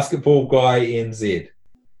do. Basketball Guy NZ.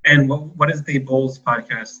 And what is the Bulls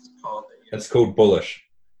podcast called? It's called Bullish.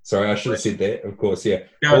 Sorry, I should have said that. Of course, yeah.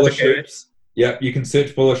 No, Bullish it's okay. Hoops. Yep, you can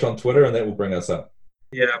search Bullish on Twitter, and that will bring us up.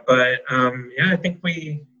 Yeah, but I think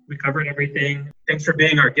we covered everything. Thanks for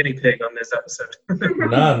being our guinea pig on this episode.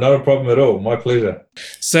 Nah, not a problem at all. My pleasure.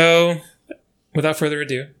 So, without further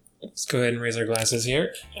ado, let's go ahead and raise our glasses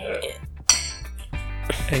here.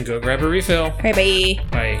 And go grab a refill. All right, bye.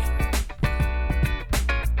 Bye.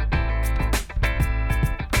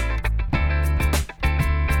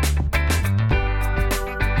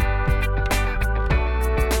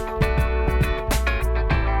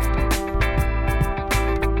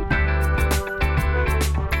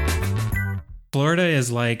 Florida is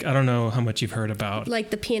like, I don't know how much you've heard about. Like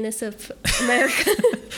the pianist of America.